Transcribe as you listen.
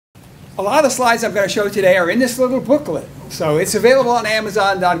A lot of the slides I'm going to show today are in this little booklet. So it's available on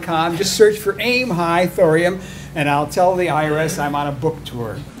Amazon.com. Just search for Aim High Thorium, and I'll tell the IRS I'm on a book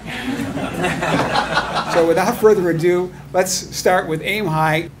tour. So without further ado, let's start with Aim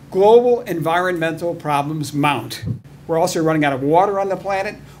High. Global environmental problems mount. We're also running out of water on the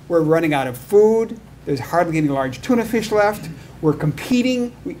planet. We're running out of food. There's hardly any large tuna fish left. We're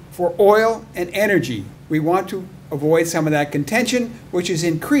competing for oil and energy. We want to avoid some of that contention, which is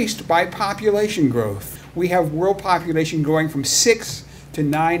increased by population growth. We have world population going from 6 to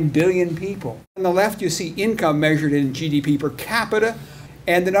 9 billion people. On the left, you see income measured in GDP per capita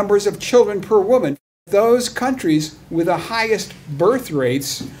and the numbers of children per woman. Those countries with the highest birth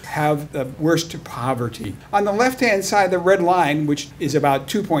rates have the worst poverty. On the left-hand side, the red line, which is about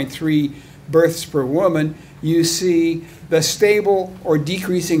 2.3 births per woman, you see the stable or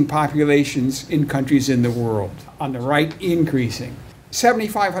decreasing populations in countries in the world. On the right, increasing.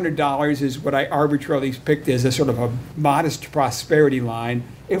 $7,500 is what I arbitrarily picked as a sort of a modest prosperity line.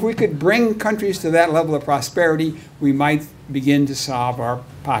 If we could bring countries to that level of prosperity, we might begin to solve our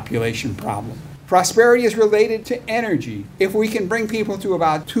population problem. Prosperity is related to energy. If we can bring people to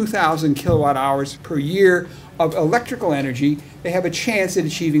about 2,000 kilowatt hours per year of electrical energy, they have a chance at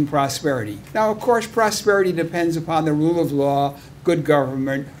achieving prosperity. Now, of course, prosperity depends upon the rule of law, good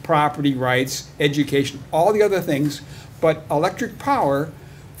government, property rights, education, all the other things. But electric power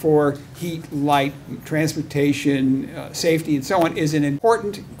for heat, light, transportation, safety, and so on is an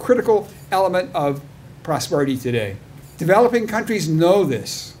important, critical element of prosperity today. Developing countries know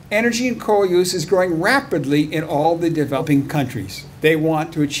this. Energy and coal use is growing rapidly in all the developing countries. They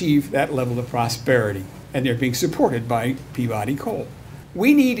want to achieve that level of prosperity, and they're being supported by Peabody Coal.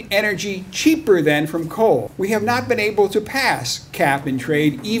 We need energy cheaper than from coal. We have not been able to pass cap and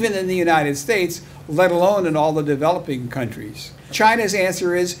trade even in the United States, let alone in all the developing countries. China's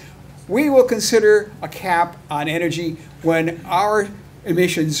answer is, we will consider a cap on energy when our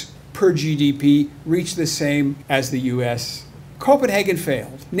emissions per GDP reach the same as the US. Copenhagen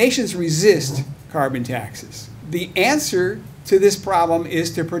failed. Nations resist carbon taxes. The answer to this problem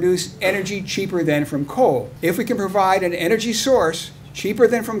is to produce energy cheaper than from coal. If we can provide an energy source cheaper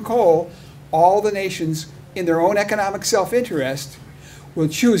than from coal, all the nations, in their own economic self-interest, will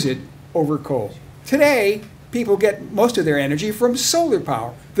choose it over coal. Today, people get most of their energy from solar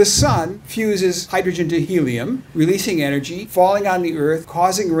power. The sun fuses hydrogen to helium, releasing energy, falling on the earth,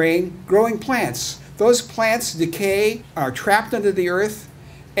 causing rain, growing plants. Those plants decay, are trapped under the earth,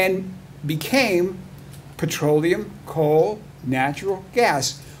 and became petroleum, coal, natural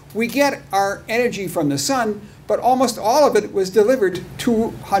gas. We get our energy from the sun, but almost all of it was delivered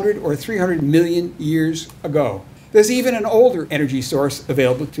 200 or 300 million years ago. There's even an older energy source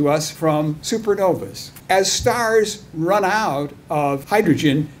available to us from supernovas. As stars run out of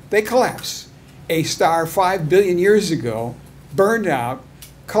hydrogen, they collapse. A star 5 billion years ago burned out,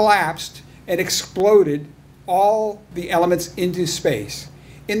 collapsed, and exploded all the elements into space.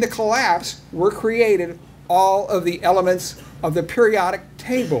 In the collapse were created all of the elements of the periodic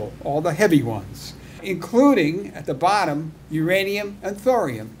table, all the heavy ones, including, at the bottom, uranium and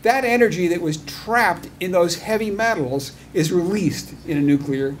thorium. That energy that was trapped in those heavy metals is released in a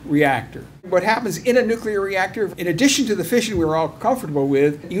nuclear reactor. What happens in a nuclear reactor, in addition to the fission we're all comfortable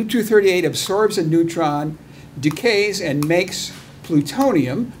with, U-238 absorbs a neutron, decays, and makes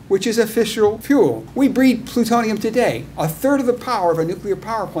plutonium, which is a fissile fuel. We breed plutonium today. A third of the power of a nuclear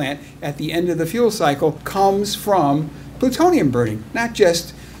power plant at the end of the fuel cycle comes from plutonium burning, not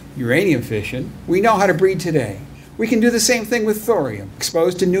just uranium fission. We know how to breed today. We can do the same thing with thorium.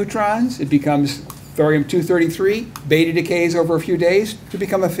 Exposed to neutrons, it becomes thorium-233, beta decays over a few days to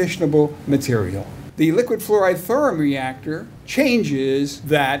become a fissionable material. The liquid fluoride thorium reactor changes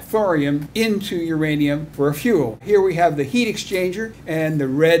that thorium into uranium for a fuel. Here we have the heat exchanger and the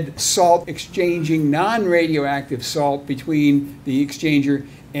red salt exchanging non-radioactive salt between the exchanger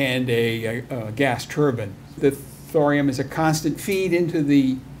and a gas turbine. The thorium is a constant feed into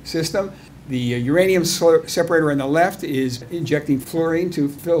the system. The uranium separator on the left is injecting fluorine to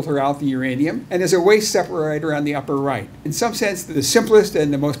filter out the uranium, and there's a waste separator on the upper right. In some sense, the simplest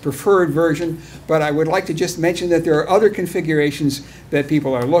and the most preferred version, but I would like to just mention that there are other configurations that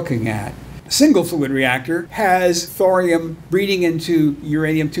people are looking at. A single fluid reactor has thorium breeding into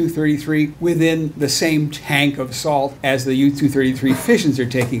uranium-233 within the same tank of salt as the U-233 fissions are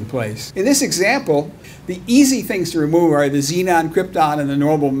taking place. In this example, the easy things to remove are the xenon, krypton, and the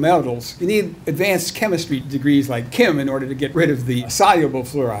normal metals. You need advanced chemistry degrees like chem in order to get rid of the soluble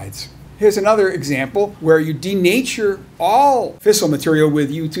fluorides. Here's another example where you denature all fissile material with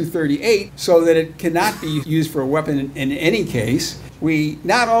U-238 so that it cannot be used for a weapon in any case. we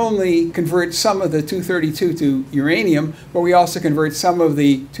not only convert some of the 232 to uranium, but we also convert some of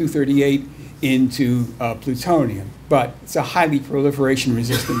the 238 into plutonium. But it's a highly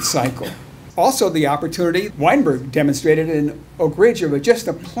proliferation-resistant cycle. Also the opportunity, Weinberg demonstrated in Oak Ridge, of just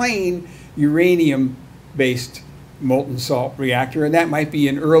a plain uranium-based molten salt reactor, and that might be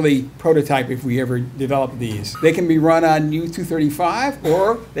an early prototype if we ever develop these. They can be run on U-235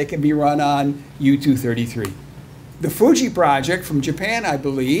 or they can be run on U-233. The Fuji project from Japan, I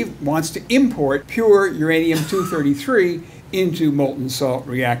believe, wants to import pure uranium-233 into molten salt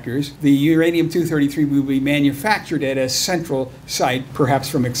reactors. The uranium-233 will be manufactured at a central site, perhaps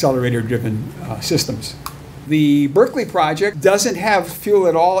from accelerator-driven systems. The Berkeley project doesn't have fuel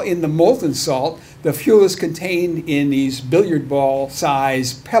at all in the molten salt. The fuel is contained in these billiard ball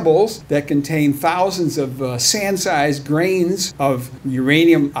size pebbles that contain thousands of sand-sized grains of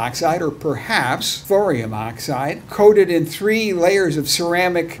uranium oxide, or perhaps thorium oxide, coated in 3 layers of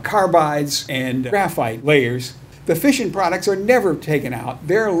ceramic carbides and graphite layers. The fission products are never taken out.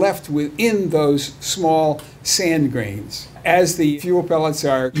 They're left within those small sand grains. As the fuel pellets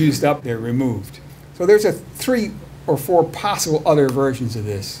are used up, they're removed. So there's 3 or 4 possible other versions of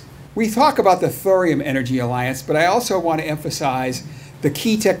this. We talk about the Thorium Energy Alliance, but I also want to emphasize the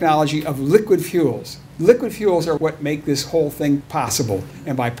key technology of liquid fuels. Liquid fuels are what make this whole thing possible.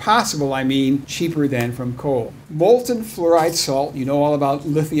 And by possible, I mean cheaper than from coal. Molten fluoride salt, you know all about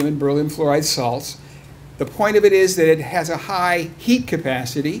lithium and beryllium fluoride salts. The point of it is that it has a high heat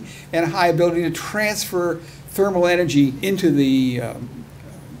capacity and a high ability to transfer thermal energy into the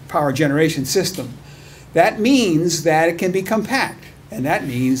power generation system. That means that it can be compact, and that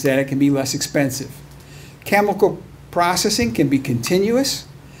means that it can be less expensive. Chemical processing can be continuous.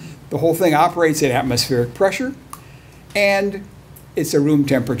 The whole thing operates at atmospheric pressure, and it's a room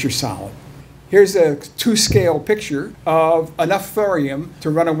temperature solid. Here's a 2-scale picture of enough thorium to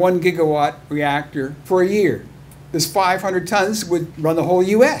run a 1 gigawatt reactor for a year. This 500 tons would run the whole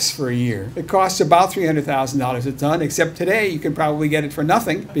U.S. for a year. It costs about $300,000 a ton, except today you can probably get it for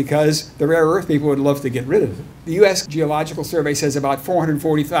nothing because the rare earth people would love to get rid of it. The U.S. Geological Survey says about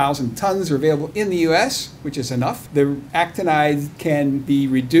 440,000 tons are available in the U.S., which is enough. The actinide can be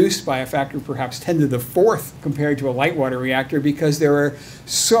reduced by a factor of perhaps 10 to the 4th compared to a light water reactor because there are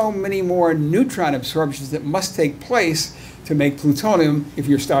so many more neutron absorptions that must take place to make plutonium if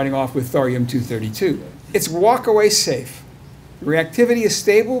you're starting off with thorium-232. It's walk-away safe. Reactivity is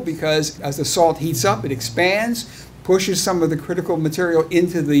stable because as the salt heats up, it expands, pushes some of the critical material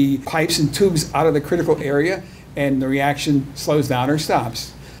into the pipes and tubes out of the critical area, and the reaction slows down or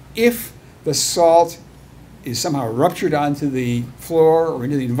stops. If the salt is somehow ruptured onto the floor or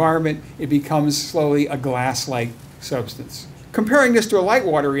into the environment, it becomes slowly a glass-like substance. Comparing this to a light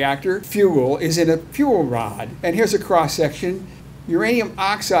water reactor, fuel is in a fuel rod. And here's a cross-section. Uranium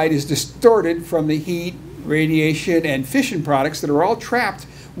oxide is distorted from the heat, radiation, and fission products that are all trapped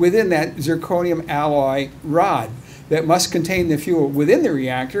within that zirconium alloy rod that must contain the fuel within the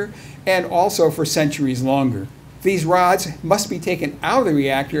reactor and also for centuries longer. These rods must be taken out of the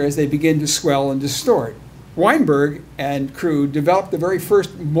reactor as they begin to swell and distort. Weinberg and crew developed the very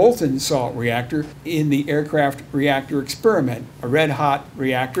first molten salt reactor in the aircraft reactor experiment, a red-hot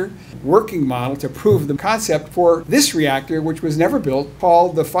reactor, working model to prove the concept for this reactor, which was never built,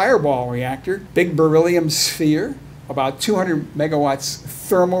 called the Fireball reactor, big beryllium sphere, about 200 megawatts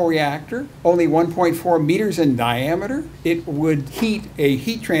thermal reactor, only 1.4 meters in diameter. It would heat a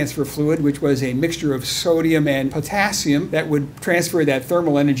heat transfer fluid, which was a mixture of sodium and potassium that would transfer that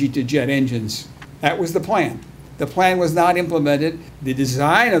thermal energy to jet engines. That was the plan. The plan was not implemented. The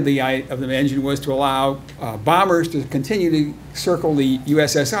design of the engine was to allow bombers to continue to circle the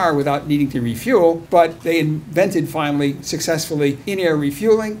USSR without needing to refuel, but they invented finally successfully in-air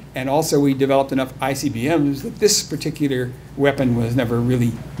refueling, and also we developed enough ICBMs that this particular weapon was never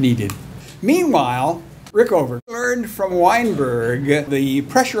really needed. Meanwhile, Rickover learned from Weinberg the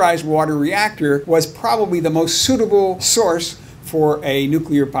pressurized water reactor was probably the most suitable source for a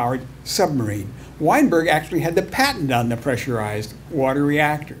nuclear-powered submarine. Weinberg actually had the patent on the pressurized water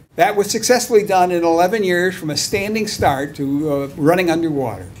reactor. That was successfully done in 11 years from a standing start to running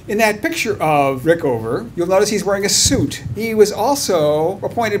underwater. In that picture of Rickover, you'll notice he's wearing a suit. He was also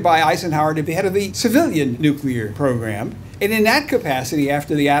appointed by Eisenhower to be head of the civilian nuclear program. And in that capacity,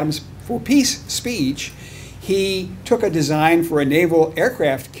 after the Atoms for Peace speech, he took a design for a naval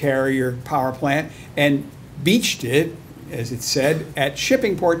aircraft carrier power plant and beached it, as it said, at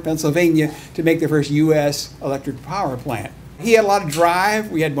Shippingport, Pennsylvania, to make the first U.S. electric power plant. He had a lot of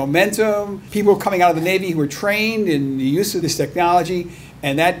drive, we had momentum, people coming out of the Navy who were trained in the use of this technology,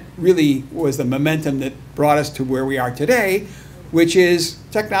 and that really was the momentum that brought us to where we are today, which is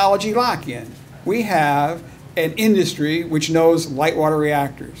technology lock-in. We have an industry which knows light water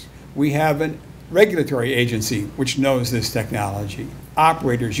reactors. We have a regulatory agency which knows this technology.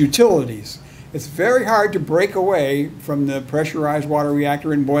 Operators, utilities. It's very hard to break away from the pressurized water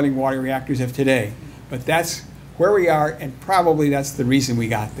reactor and boiling water reactors of today. But that's where we are, and probably that's the reason we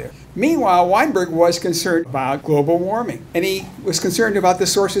got there. Meanwhile, Weinberg was concerned about global warming, and he was concerned about the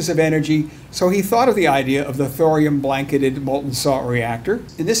sources of energy, so he thought of the idea of the thorium-blanketed molten salt reactor.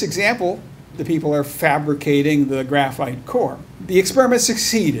 In this example, the people are fabricating the graphite core. The experiment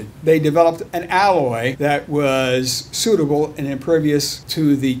succeeded. They developed an alloy that was suitable and impervious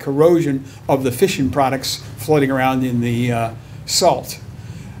to the corrosion of the fission products floating around in the salt.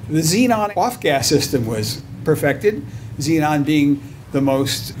 The xenon off-gas system was perfected, xenon being the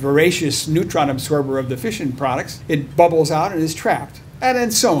most voracious neutron absorber of the fission products. It bubbles out and is trapped, and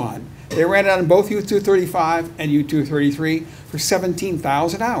then so on. They ran it on both U-235 and U-233 for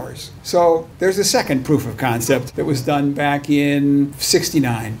 17,000 hours. So there's a second proof of concept that was done back in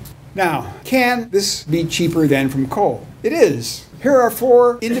 '69. Now, can this be cheaper than from coal? It is. Here are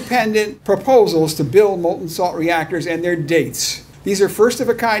 4 independent proposals to build molten salt reactors and their dates. These are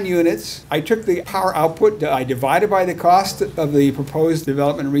first-of-a-kind units. I took the power output, I divided by the cost of the proposed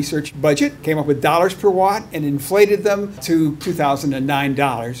development and research budget, came up with dollars per watt, and inflated them to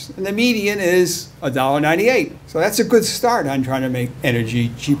 $2,009. And the median is $1.98. So that's a good start on trying to make energy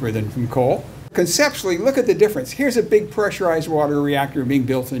cheaper than from coal. Conceptually, look at the difference. Here's a big pressurized water reactor being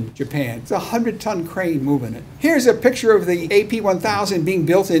built in Japan. It's a 100-ton crane moving it. Here's a picture of the AP1000 being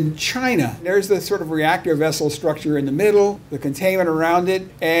built in China. There's the sort of reactor vessel structure in the middle, the containment around it.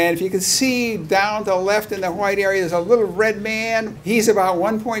 And if you can see down to the left in the white area, there's a little red man. He's about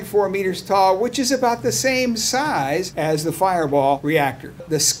 1.4 meters tall, which is about the same size as the Fireball reactor.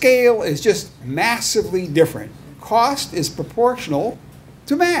 The scale is just massively different. Cost is proportional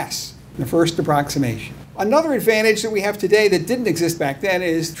to mass. The first approximation. Another advantage that we have today that didn't exist back then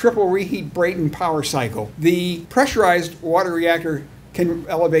is triple reheat Brayton power cycle. The pressurized water reactor can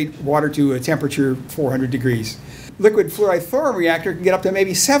elevate water to a temperature 400 degrees. Liquid fluoride thorium reactor can get up to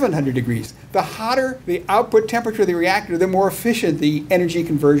maybe 700 degrees. The hotter the output temperature of the reactor, the more efficient the energy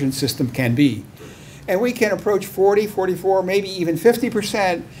conversion system can be. And we can approach 40, 44, maybe even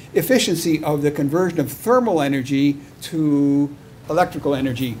 50% efficiency of the conversion of thermal energy to electrical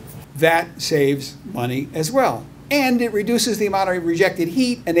energy. That saves money as well. And it reduces the amount of rejected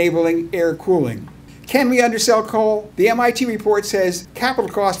heat, enabling air cooling. Can we undersell coal? The MIT report says capital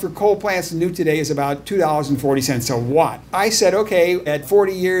cost for coal plants new today is about $2.40 a watt. I said, okay, at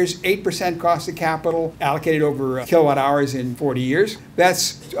 40 years, 8% cost of capital allocated over kilowatt hours in 40 years.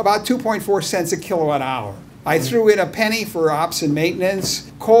 That's about 2.4 cents a kilowatt hour. I threw in a penny for ops and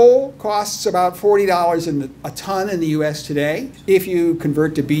maintenance. Coal costs about $40 a ton in the US today. If you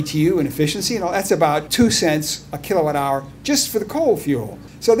convert to BTU and efficiency, that's about 2 cents a kilowatt hour just for the coal fuel.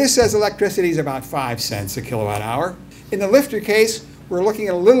 So this says electricity is about 5 cents a kilowatt hour. In the lifter case, we're looking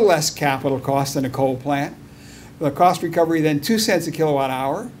at a little less capital cost than a coal plant. The cost recovery then 2 cents a kilowatt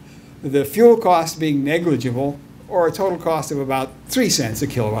hour. The fuel cost being negligible, or a total cost of about 3 cents a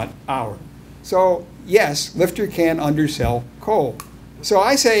kilowatt hour. So yes, lifter can undersell coal. So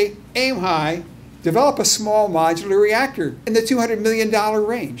I say, aim high, develop a small modular reactor in the $200 million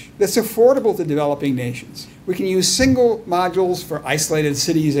range that's affordable to developing nations. We can use single modules for isolated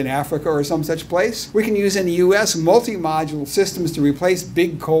cities in Africa or some such place. We can use in the US multi-module systems to replace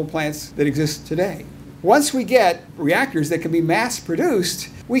big coal plants that exist today. Once we get reactors that can be mass produced,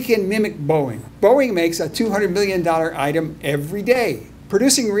 we can mimic Boeing. Boeing makes a $200 million item every day.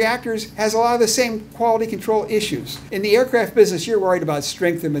 Producing reactors has a lot of the same quality control issues. In the aircraft business, you're worried about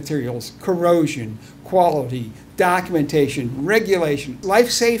strength of materials, corrosion, quality, documentation, regulation, life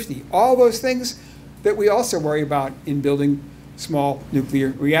safety, all those things that we also worry about in building small nuclear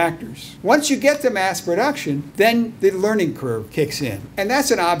reactors. Once you get to mass production, then the learning curve kicks in. And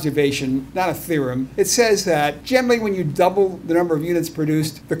that's an observation, not a theorem. It says that generally when you double the number of units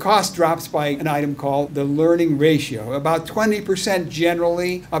produced, the cost drops by an item called the learning ratio. About 20%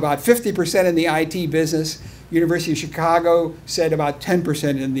 generally, about 50% in the IT business. University of Chicago said about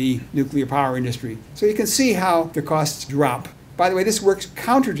 10% in the nuclear power industry. So you can see how the costs drop. By the way, this works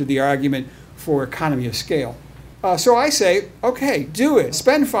counter to the argument for economy of scale. So I say, okay, do it.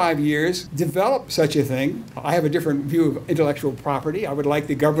 Spend 5 years, develop such a thing. I have a different view of intellectual property. I would like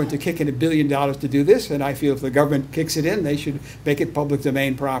the government to kick in $1 billion to do this, and I feel if the government kicks it in, they should make it public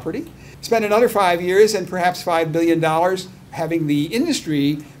domain property. Spend another 5 years and perhaps $5 billion having the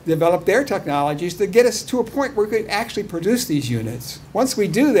industry develop their technologies to get us to a point where we could actually produce these units. Once we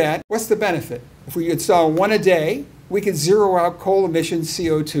do that, what's the benefit? If we install one a day, we could zero out coal emissions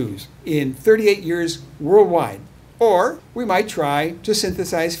CO2s in 38 years worldwide. Or we might try to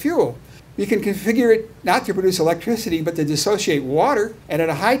synthesize fuel. You can configure it not to produce electricity, but to dissociate water, and at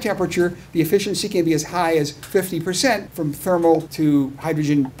a high temperature, the efficiency can be as high as 50% from thermal to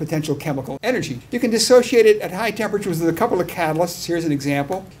hydrogen potential chemical energy. You can dissociate it at high temperatures with a couple of catalysts. Here's an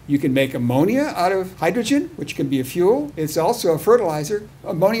example. You can make ammonia out of hydrogen, which can be a fuel. It's also a fertilizer.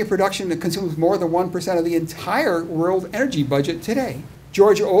 Ammonia production that consumes more than 1% of the entire world energy budget today.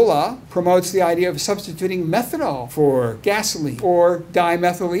 George Olah promotes the idea of substituting methanol for gasoline or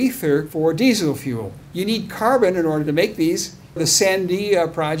dimethyl ether for diesel fuel. You need carbon in order to make these. The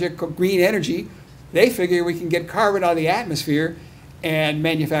Sandia project, Green Energy, they figure we can get carbon out of the atmosphere and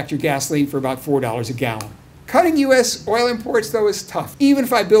manufacture gasoline for about $4 a gallon. Cutting U.S. oil imports, though, is tough. Even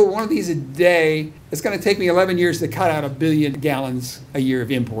if I build one of these a day, it's going to take me 11 years to cut out 1 billion gallons a year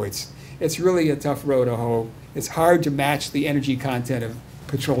of imports. It's really a tough road to hoe. It's hard to match the energy content of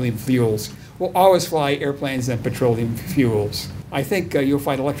petroleum fuels. We'll always fly airplanes and petroleum fuels. I think you'll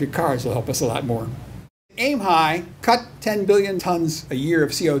find electric cars will help us a lot more. Aim high, cut 10 billion tons a year of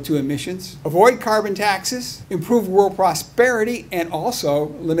CO2 emissions, avoid carbon taxes, improve world prosperity, and also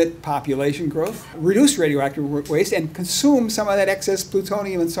limit population growth, reduce radioactive waste, and consume some of that excess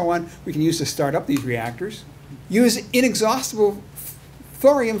plutonium and so on we can use to start up these reactors. Use inexhaustible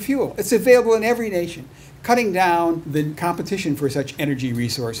thorium fuel. It's available in every nation, cutting down the competition for such energy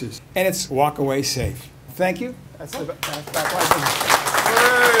resources. And it's walk away safe. Thank you. That's about my thing.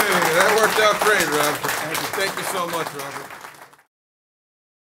 Hey, that worked out great, Robert. Thank you so much, Robert.